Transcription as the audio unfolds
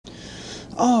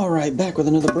Alright, back with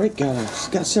another break, guys.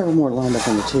 Got several more lined up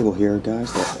on the table here,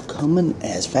 guys. They're coming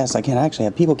as fast as I can. I actually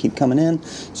have people keep coming in,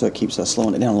 so it keeps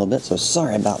slowing it down a little bit, so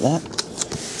sorry about that.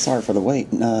 Sorry for the wait.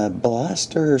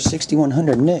 Blaster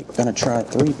 6100 Nick. Gonna try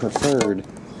 3 preferred.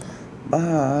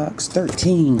 Box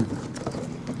 13.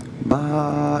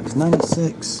 Box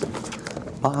 96.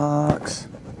 Box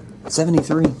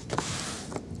 73.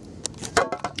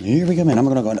 Here we go, man. I'm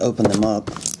gonna go and open them up.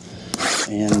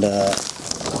 And,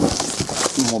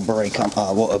 we'll break them.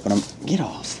 We'll open them. Get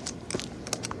off.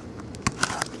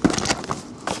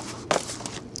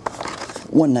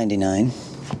 199.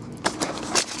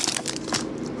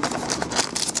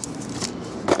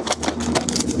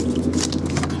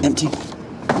 Empty.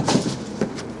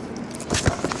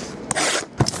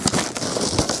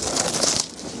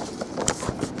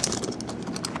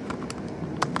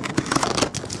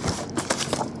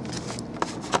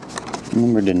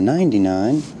 Number to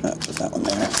 99. Put that one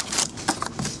there.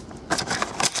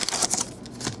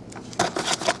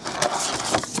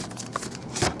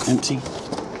 Empty.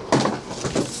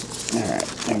 Alright,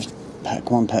 there's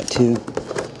pack 1, pack 2.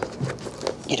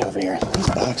 Get over here. These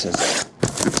boxes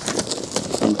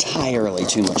are entirely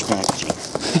too much packaging.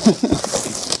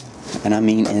 And I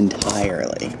mean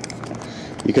entirely.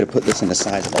 You could have put this in the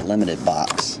size of a limited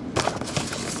box.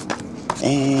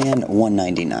 And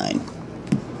 199.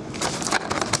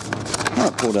 I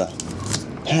haven't pulled a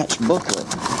patch booklet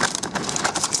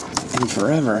in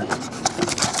forever.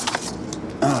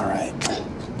 Alright.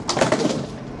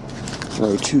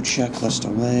 Throw 2 checklists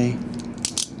away.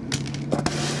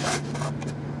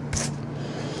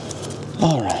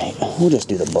 Alright, we'll just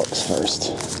do the books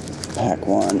first. Pack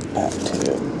 1, pack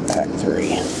 2, pack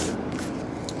 3.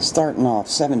 Starting off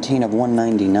 17 of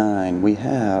 199, we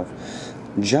have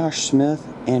Josh Smith,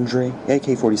 Andre,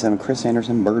 AK-47, Chris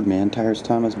Anderson, Birdman, Tyrus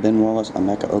Thomas, Ben Wallace,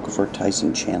 Emeka Okafor,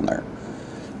 Tyson Chandler.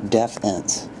 Def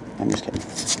Ints. I'm just kidding.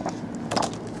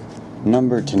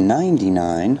 Number to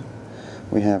 99,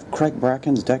 we have Craig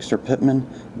Brackens, Dexter Pittman,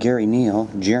 Gary Neal,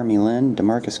 Jeremy Lin,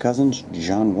 DeMarcus Cousins,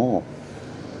 John Wall.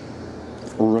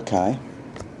 Rookie.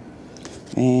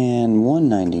 And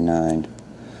 199,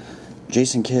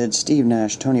 Jason Kidd, Steve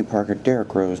Nash, Tony Parker,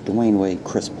 Derrick Rose, Dwayne Wade,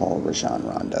 Chris Paul, Rajon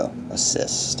Rondo.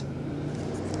 Assist.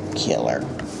 Killer.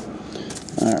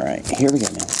 Alright, here we go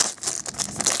now.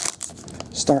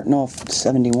 Starting off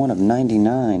 71 of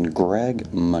 99,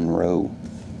 Greg Monroe.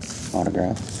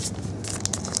 Autograph.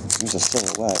 There's a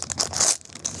silhouette.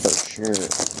 For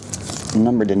sure.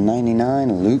 Number to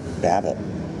 99, Luke Babbitt.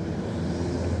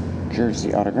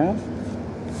 Jersey autograph.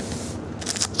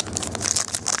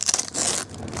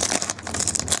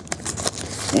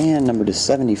 And number to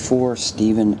 74,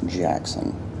 Steven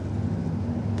Jackson.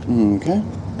 Okay.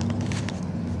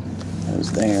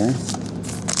 Those there.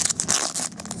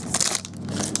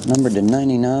 Number to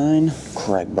 99,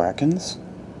 Craig Brackens.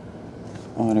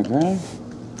 Autograph.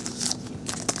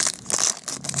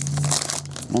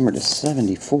 Number to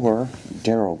 74,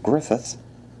 Daryl Griffith.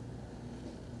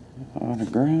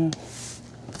 Autograph.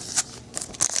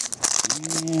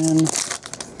 And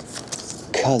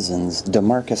Cousins,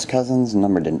 DeMarcus Cousins,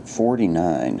 numbered in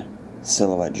 49,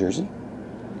 silhouette jersey.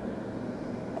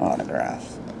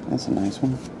 Autograph. That's a nice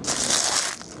one.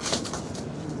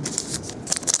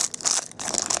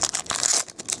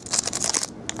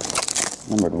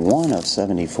 Numbered 1 of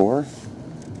 74,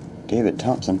 David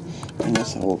Thompson. And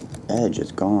this whole edge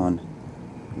is gone.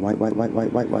 White.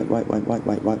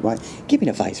 Give me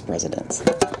the vice presidents.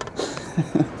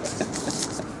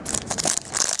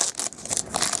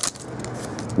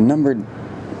 Numbered,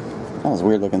 that was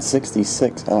weird looking,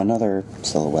 66. Oh, another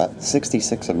silhouette.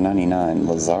 66 of 99,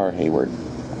 Lazar Hayward.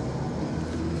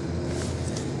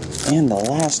 And the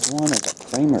last one is a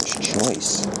Kramer's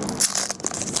Choice.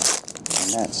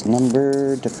 And that's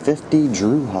numbered to 50,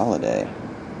 Drew Holiday.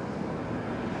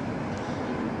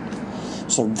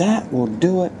 So that will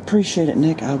do it. Appreciate it,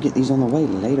 Nick. I'll get these on the way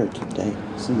later today.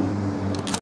 See you.